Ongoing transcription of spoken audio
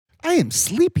am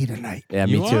sleepy tonight. Yeah,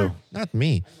 You me too. are? Not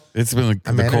me. It's been like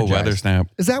I'm the cold energized. weather snap.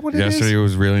 Is that what it is? Yesterday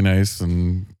was really nice,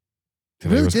 and It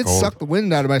today really was did cold. suck the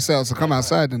wind out of my sails to come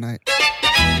outside tonight.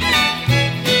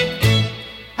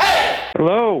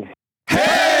 Hello.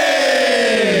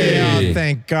 Hey! Oh,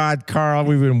 thank God, Carl.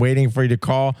 We've been waiting for you to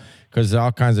call because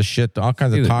all kinds of shit, all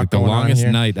kinds of talk the going on longest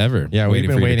here. night ever. Yeah, we've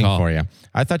been waiting for you.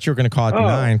 I thought you were going to call at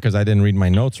 9 because I didn't read my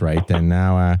notes right. And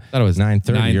now I thought it was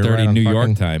 9:30. You're 9:30 right on New York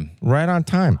fucking- time. Right on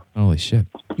time. Holy shit.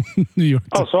 New York.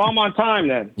 Oh, so I'm on time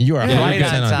then. You are Yeah, 100% right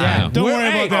on on time. time. Don't worry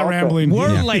about that rambling.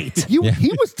 We're Yeah. late. He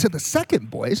was to the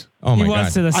second, boys. Oh, my He God.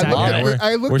 was to the I second. looked, Yeah,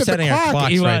 I looked we're at the setting our clock. clocks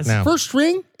He right was. now. First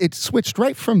ring, it switched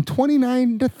right from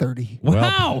 29 to 30.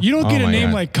 Wow. You don't get Oh a my name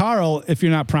God. like Carl if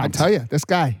you're not I prompt. tell you, this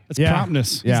guy, It's Yeah.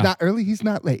 promptness. he's not early, he's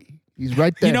not late. He's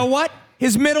right there. You know what?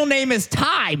 His middle name is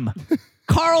Time.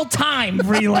 Carl Time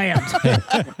Vreeland.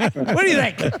 What do you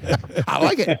think? I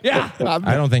like it. Yeah.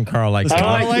 I don't think Carl likes it.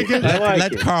 I like it. I like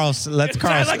Let it. Carl Sounds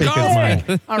Carl like speak his Carl's mind.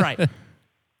 way. All right.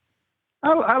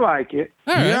 I like it.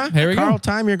 All right. Yeah, Here we Carl go.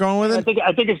 time. You're going with I it.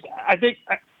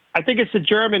 think it's the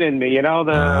German in me. You know,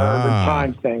 the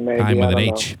time thing. Maybe Time with I an don't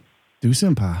know. H. Do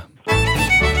simpa.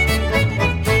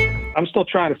 I'm still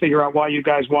trying to figure out why you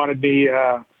guys wanted me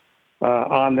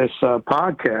on this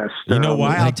podcast. You know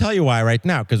why? I'll tell you why right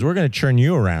now, because we're going to churn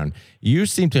you around. You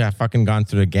seem to have fucking gone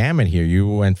through the gamut here. You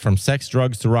went from sex,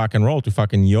 drugs to rock and roll to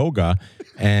fucking yoga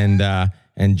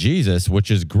and Jesus, which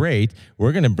is great.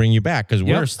 We're going to bring you back because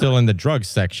we're still in the drugs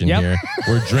section Yep. here.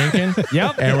 We're drinking.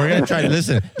 Yep. And we're going to try to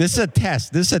listen. This is a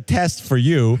test. This is a test for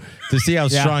you to see how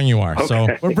strong you are. So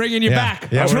We're bringing you back.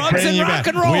 yeah, we're Drugs bringing and you rock back.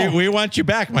 and roll. We want you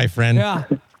back, my friend. Yeah.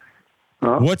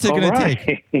 What's it going to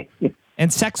take?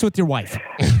 And sex with your wife.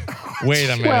 Wait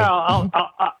a minute. Well,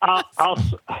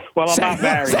 I'm not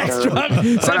married. Sex, so- drugs,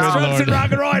 Lord. and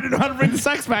rock and roll. I didn't know how to bring the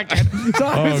sex back in. So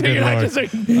I was Oh, thinking good I Lord. just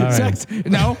like, right. sex.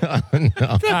 No? No.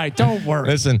 All right, don't worry.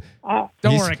 Listen.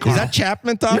 Don't worry, Is Carl. that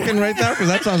Chapman talking right now? Because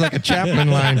that sounds like a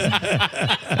Chapman line.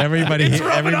 Everybody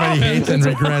rubbing off. hates and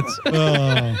regrets.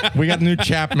 We got new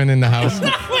Chapman in the house.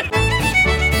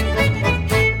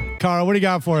 Carl, what do you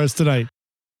got for us tonight?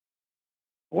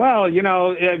 Well, you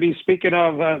know, I mean, speaking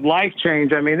of life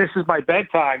change, I mean, this is my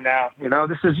bedtime now. You know,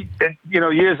 this is, you know,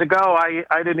 years ago, I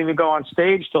didn't even go on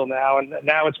stage till now, and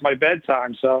now it's my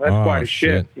bedtime. So that's Oh, quite a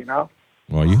shit. shift, you know.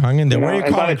 Well, you hung in there. Where are you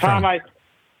and by calling the time from?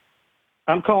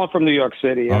 I'm calling from New York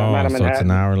City. I'm out Oh, of so Manhattan. it's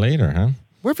an hour later, huh?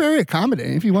 We're very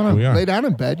accommodating. If you want We to are. lay down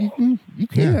in bed, you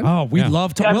can. Oh, we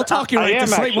love to. Yeah, We'll talk you I right am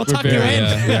to sleep. We'll actually. tuck you in.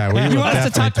 Yeah, we You will want us to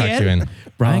definitely tuck you tuck you in.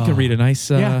 Brian could read a nice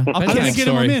Yeah. bedtime How do we get him a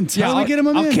story. mint? How do we get him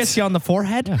a I'll mint? kiss you on the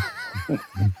forehead.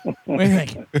 What do you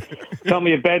think? Tell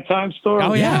me a bedtime story.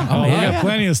 Oh, yeah. Oh, Oh, we yeah. got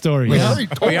plenty of stories. We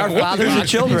are fathers of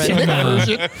children.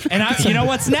 And you know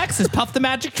what's next is Puff the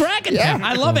Magic Dragon. Yeah.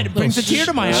 I love it. It brings a tear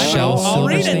to my eye. Shel I'll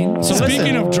read it. Silverstein. So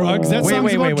speaking of drugs, that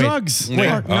song's about wait. drugs.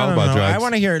 Yeah, No, all no, about no. drugs. I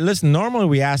want to hear. Listen, normally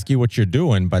we ask you what you're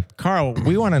doing, but Carl,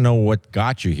 we want to know what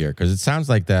got you here because it sounds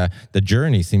like the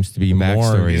journey seems to be more,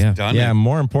 Backstory, yeah. Done it.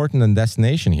 more important than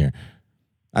destination here,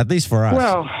 at least for us.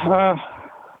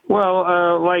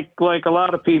 Well, like a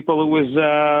lot of people, it was,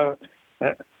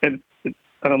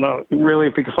 I don't know really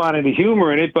if you can find any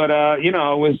humor in it, but you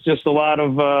know, it was just a lot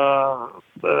of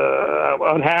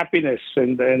unhappiness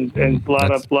and a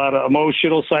lot of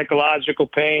emotional, psychological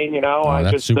pain. You know, Oh,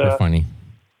 that's super funny.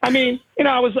 I mean, you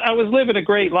know, I was living a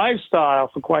great lifestyle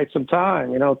for quite some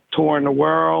time, you know, touring the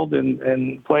world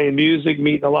and playing music,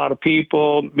 meeting a lot of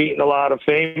people, meeting a lot of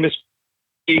famous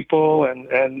people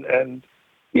and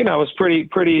you know, it's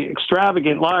pretty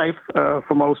extravagant life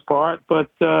for most part, but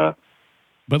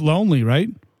lonely, right?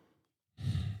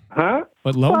 huh?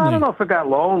 But Well, I lonely. don't know if I got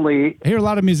lonely. I hear a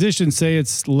lot of musicians say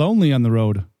it's lonely on the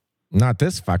road. Not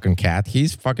this fucking cat.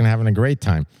 He's fucking having a great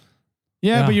time.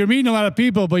 Yeah, but you're meeting a lot of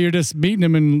people, but you're just meeting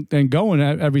them and going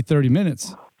every 30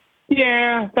 minutes.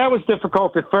 Yeah, that was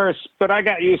difficult at first, but I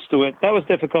got used to it. That was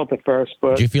difficult at first,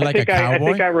 but Did you feel like a I cowboy?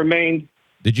 think I remained.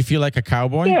 Did you feel like a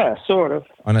cowboy? Yeah, sort of.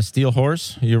 On a steel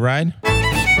horse, you ride?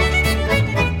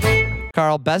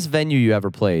 Carl, best venue you ever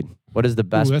played? What is the Ooh,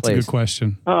 best that's a place? good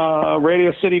question.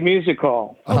 Radio City Music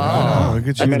Hall Oh, look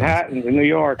at you. in Manhattan, in New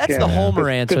York. That's yeah. the Homer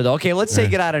answer, though. Okay, let's say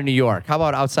get out of New York. How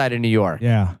about outside of New York?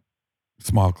 Yeah.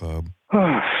 Small club.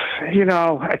 You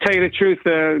know, I tell you the truth,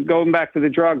 going back to the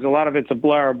drugs, a lot of it's a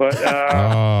blur, but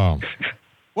Oh.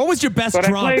 What was your best but I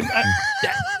drug? played.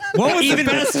 What was Even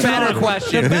the best better drug?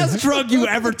 question. The best drug you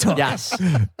ever took? Yes.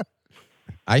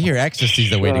 I hear ecstasy's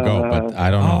the way to go, but I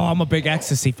don't Oh, know. I'm a big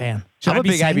ecstasy fan. Should I'm I a be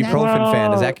big saying that? ibuprofen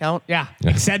fan. Does that count? Yeah.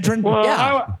 Excedrin? Well,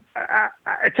 Yeah.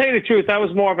 I tell you the truth, I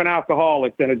was more of an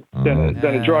alcoholic than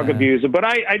a drug abuser. But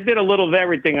I did a little of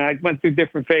everything. I went through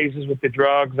different phases with the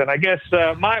drugs, and I guess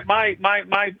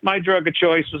my drug of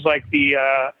choice was like the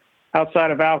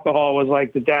outside of alcohol was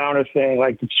like the downer thing,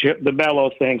 like the mellow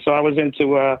thing. So I was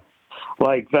into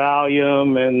like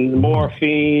Valium and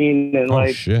morphine and Oh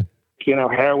shit.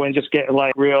 Heroin, just getting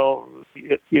like real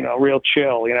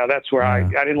chill. That's where I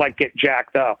didn't like get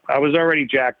jacked up. I was already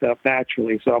jacked up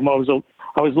naturally, so I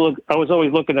was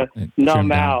always looking to numb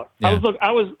down. out. Yeah.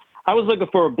 I was looking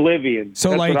for oblivion. So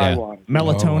That's like what I wanted.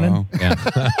 melatonin. Yeah.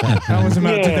 That was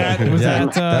about Yeah. that. Was Yeah,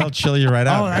 that? that'll chill you right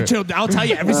out. I'll tell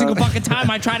you, every single fucking time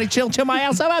I try to chill my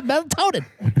ass, I'm melatonin.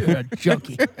 You're a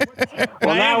junkie. Well,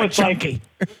 I now am a it's like junkie.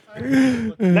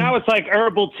 now it's like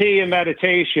herbal tea and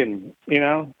meditation.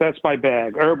 That's my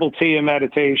bag. Herbal tea and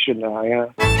meditation now. Yeah.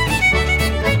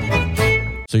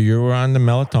 So you were on the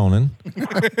melatonin.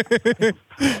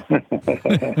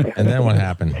 And then what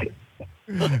happened?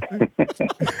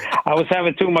 I was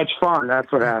having too much fun.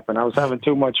 That's what happened. I was having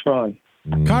too much fun.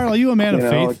 Carl, are you a man of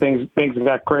faith? Things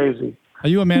got crazy. Are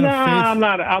you a man No, of faith? I'm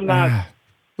not.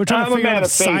 We're trying I'm to a figure man out if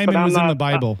of faith, but Simon I'm was in not- the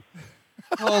Bible.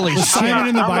 Holy Was shit. Simon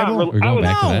in the I'm not Bible? rel- We're going I was-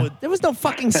 back to No, that. there was no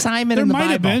fucking Simon There in the might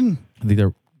Bible. have been. I think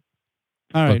they're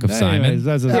All right. Book of Simon. anyways,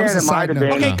 that's a- That Yeah, was a it might side have note.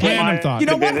 been. Okay, Random Clint, thought. you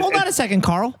know what? Hold on a second,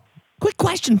 Carl. Quick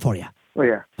question for you. Oh,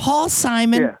 yeah. Paul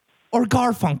Simon Yeah. or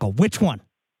Garfunkel? Which one?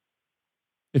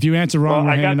 If you answer wrong, Well,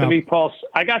 we're I got hanging to up. meet Paul.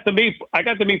 I got to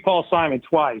meet Paul Simon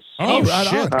twice. Oh, right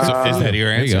shit. on. So is that your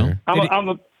There you answer? go. I'm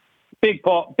a big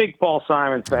Paul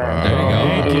Simon fan.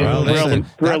 There you go. Well, listen,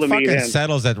 Thrilled that to meet fucking him.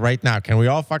 settles it right now. Can we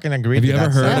all fucking agree? Have you to ever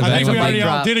that heard settles of I think it? we Mic already all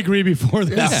drop. did agree before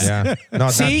this. Yeah. No,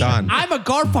 it's See, not done. I'm a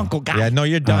Garfunkel guy. Yeah, no,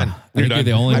 you're done. I think you're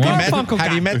the only Have, one. you met, Garfunkel have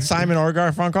guy. you met Simon or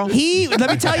Garfunkel? Let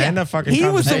me tell End you, of fucking he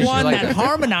was the conversation. one Like that it.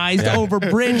 harmonized Yeah. over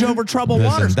Bridge Over Troubled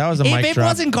Listen, Waters. that was a if mic it drop.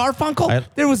 wasn't Garfunkel, I-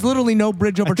 there was literally no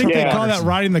Bridge Over I think Troubled they call Waters. that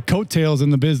riding the coattails in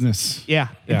the business. Yeah,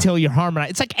 until you harmonize.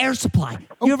 It's like Air Supply.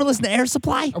 You ever listen to Air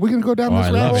Supply? Are we going to go down Oh, this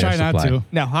I rabbit love hole? it. Try not Supply. to.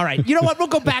 No, all right. You know what? We'll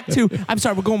go back to. I'm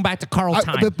sorry. We're going back to Carl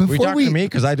Time. We Before talking we, to me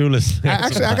because I do listen.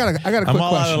 actually, I got a quick I'm all out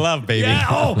question. of love, baby. yeah.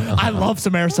 Oh, I love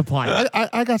some Air Supply.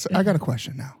 I got a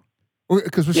question now,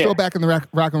 because we're Yeah. still back in the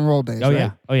rock and roll days. Oh right?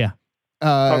 yeah. Oh yeah.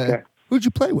 Okay. Who'd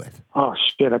you play with? Oh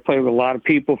shit! I played with a lot of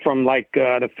people from like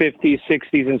the 50s,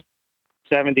 60s, and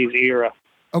 70s era.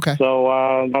 Okay. So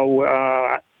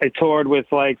I toured with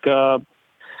like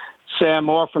Sam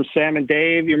Moore from Sam and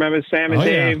Dave. You remember Sam and Oh,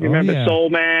 yeah. Dave? You Oh, remember yeah. Soul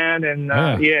Man? And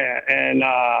Yeah. and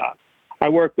I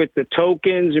worked with the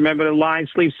Tokens. You remember the Line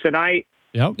Sleeps Tonight?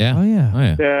 Yep. Yeah. Oh yeah. Oh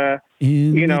yeah. The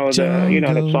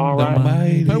the song,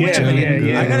 right? But wait a Yeah, minute.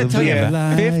 yeah, I gotta tell you, yeah.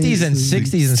 50s and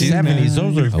 60s and 70s,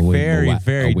 those are very,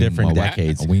 very different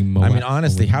decades. I mean,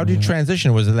 honestly, how did you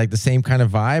transition? Was it like the same kind of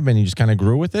vibe and you just kind of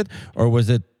grew with it? Or was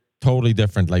it totally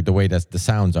different, like the way that the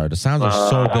sounds are? The sounds are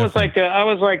so I different.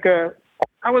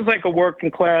 was like a working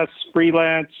class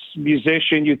freelance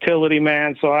musician, utility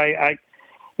man. So I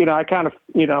kind of,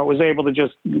 was able to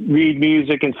just read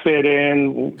music and fit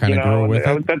in. Kinda grew with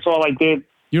it? That's all I did.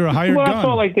 You're a hired Well, that's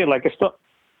all gun. I did. Like I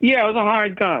was a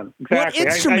hired gun. Exactly.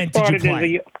 instrument did you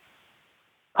play?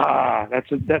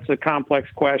 That's a complex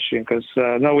question because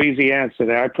no easy answer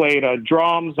there. I played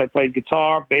drums. I played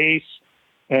guitar, bass,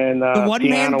 and The one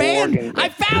man piano, band. organ. I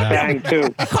found him. Sang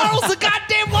too. Carl's the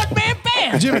goddamn one man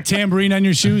band. Did you have a tambourine on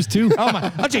your shoes too? Oh my!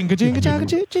 Jinga jinga jinga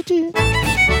jinga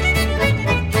jinga.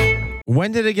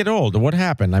 When did it get old? What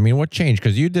happened? I mean, what changed?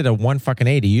 Because you did a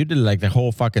 180. You did like the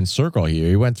whole fucking circle here.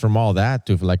 You went from all that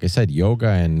to, like I said, yoga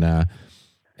and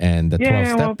the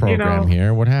 12-step program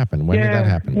here. What happened? When did that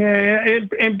happen? Yeah.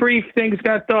 In brief, things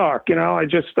got dark. I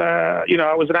just, I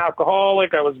was an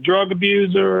alcoholic. I was a drug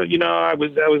abuser. I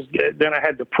was. Then I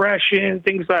had depression.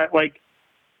 Things that like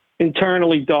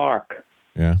internally dark.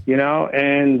 Yeah.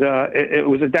 And it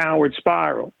was a downward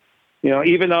spiral.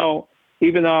 Even though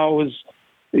I was,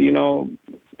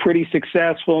 pretty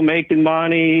successful, making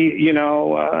money,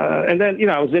 and then,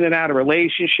 I was in and out of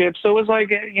relationships. So it was like,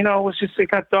 it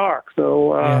got dark.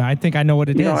 So, Yeah, I think I know what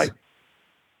it is.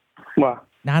 Well,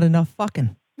 Not enough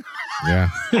fucking. Yeah.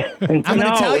 I'm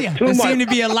gonna tell you, there seemed to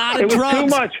be a lot of It was too drugs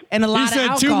much. and a lot of said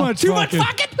alcohol. too much Too much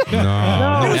fucking. fucking.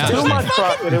 No, it was Yeah. too much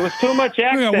fucking. It was too much We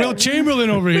got accent. Will Chamberlain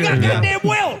over You here. got goddamn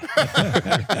Will.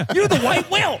 You're the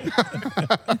white Will.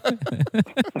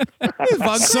 This is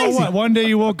fucking So crazy. what? One day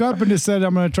you woke up and just said,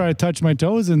 "I'm going to try to touch my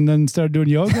toes," and then started doing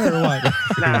yoga, or what?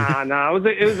 Nah.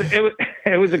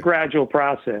 It was a gradual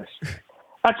process.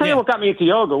 I'll tell you what got me into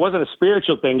yoga. It wasn't a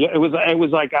spiritual thing. It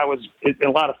was like I was in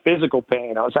a lot of physical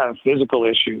pain. I was having physical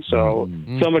issues. So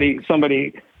somebody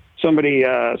somebody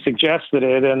suggested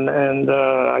it, and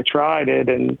I tried it,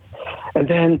 and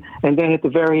then at the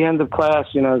very end of class,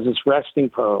 there's this resting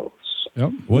pose.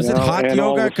 Yep. Was it hot and all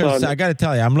yoga? of a Because sudden- I got to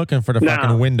tell you, I'm looking for the No.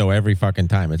 fucking window every fucking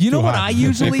time. It's You know too what hot. I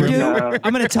usually do? No.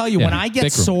 I'm going to tell you, when I get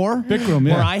Bikram. sore Bikram,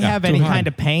 yeah. or I Yeah, have too any hot. kind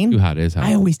of pain, Too hot is hot.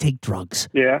 I always take drugs.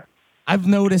 Yeah. I've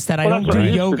noticed that I Well, don't that's what do I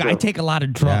used to yoga. do. I take a lot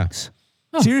of drugs.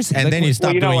 Seriously. And like then you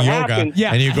stop you know doing what yoga, happened?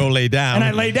 Yeah. and you go lay down. And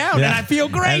I lay down, and I feel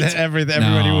great. And then everybody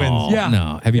no, wins. Yeah.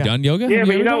 No. Have you done yoga? Yeah, Have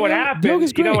but ever you know done what yoga? happened?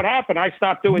 Yoga's You know great. what happened? I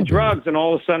stopped doing drugs, and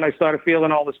all of a sudden I started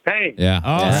feeling all this pain. Yeah.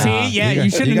 Oh, yeah. see? Yeah, you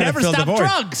should you have gotta never fill the stopped void.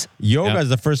 drugs. Yoga is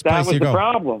the first That place was you the go.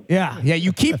 problem. Yeah. Yeah,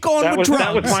 you keep going That with was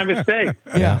drugs. my mistake.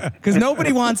 Yeah, because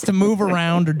nobody wants to move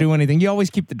around or do anything. You always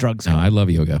keep the drugs No, going. I love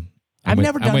yoga. I've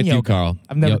never I'm done with you, yoga. Carl.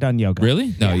 I've never done yoga.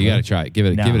 Really? No, you got to try it. Give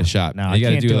it a shot. No, you I got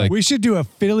to can't do do like it. We should do a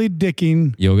fiddly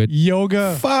dicking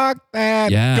yoga. Fuck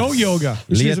that. Yes. Goat yoga.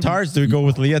 We should just- Leotards? Do we go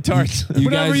with leotards? You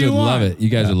Whatever guys you would love want. it. You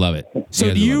guys would love it. So guys do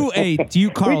would you, love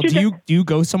it. Carl, do you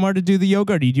go somewhere to do the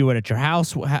yoga, or do you do it at your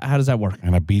house? How does that work?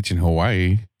 On a beach in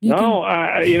Hawaii. No,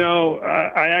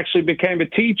 I actually became a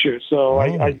teacher, so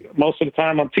I most of the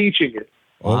time I'm teaching it.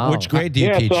 Oh, which grade do you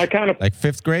Yeah, teach? so I kind of Like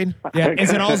fifth grade? Yeah,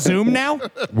 is it all Zoom now?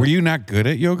 Were you not good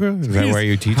at yoga? Is that why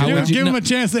you teach How it? would now? you- Give him a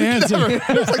chance to answer.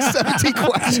 It's like 17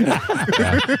 questions.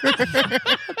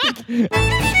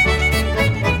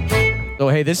 So,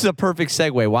 hey, this is a perfect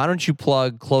segue. Why don't you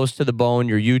plug Close to the Bone,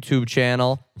 your YouTube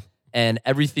channel, and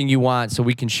everything you want so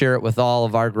we can share it with all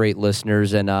of our great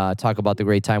listeners and talk about the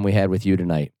great time we had with you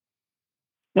tonight.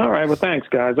 All right. Well, thanks,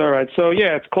 guys. All right. So,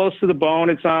 yeah, it's Close to the Bone.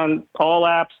 It's on all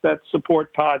apps that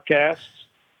support podcasts.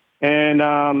 And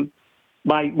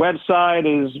my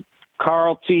website is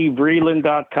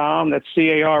carltvreeland.com. That's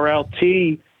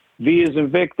CARLT, V as in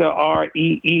Victor,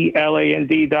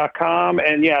 REELAND.com.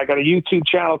 And, yeah, I got a YouTube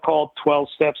channel called 12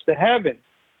 Steps to Heaven.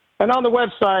 And on the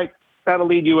website, that'll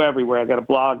lead you everywhere. I got a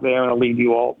blog there, and it'll lead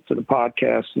you all to the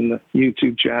podcast and the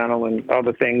YouTube channel and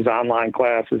other things, online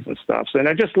classes and stuff. So, and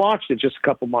I just launched it just a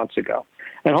couple months ago.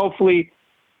 And hopefully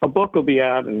a book will be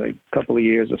out in a couple of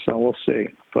years or so. We'll see.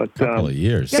 But couple of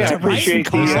years. yeah, I You're writing, appreciate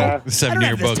Carl. the... I don't 7-year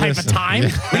have this book. type of time.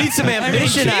 We need some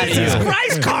ambition out of Jesus you.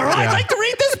 Christ, Carl, I'd like to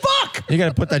read this book. You got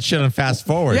to put that shit on fast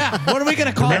forward. Yeah, what are we going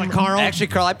to call it, Carl? Actually,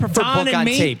 Carl, I prefer Don book and on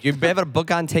me? tape. You have a book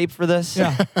on tape for this?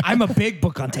 Yeah, I'm a big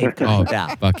book on tape guy. Oh,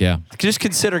 Yeah. fuck yeah. Just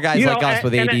consider guys like us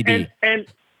with ADD.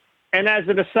 And as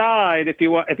an aside, if you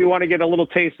want to get a little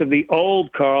taste of the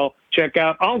old Carl, check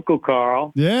out Uncle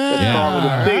Carl. Yeah. Carl with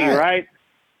a C, right?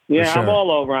 Yeah, For sure. I'm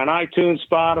all over on iTunes,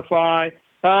 Spotify.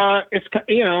 It's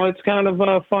kind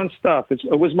of fun stuff.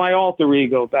 It was my alter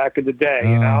ego back in the day.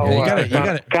 Yeah, you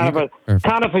gotta-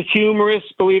 kind of a humorous,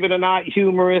 believe it or not,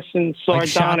 humorous and Like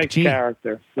Shock sardonic G.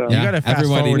 character. So. You gotta fast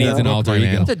Everybody forward needs that an book, alter my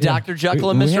man. ego. It's a Dr.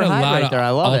 Jekyll and We Mr. had a Hyde lot right of there. I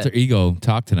love alter it. ego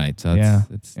talk tonight. So Yeah.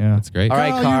 that's great. All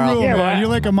right, Carl. You rule, Yeah, man. well, You're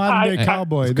like a modern day Hey,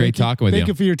 cowboy. it's great talking with Thank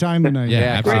you. you for your time tonight.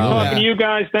 Yeah, Great absolutely. talking to you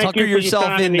guys. Thank Tucker you for your yourself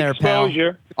time in and the there, pal.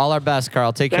 exposure. All our best,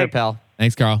 Carl. Take care, Thank- pal.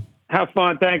 Thanks, Carl. Have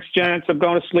fun. Thanks, gents. I'm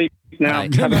going to sleep now.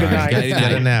 Night. Have a good All right, night. good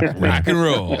Get a night. nap. Rock and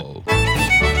roll.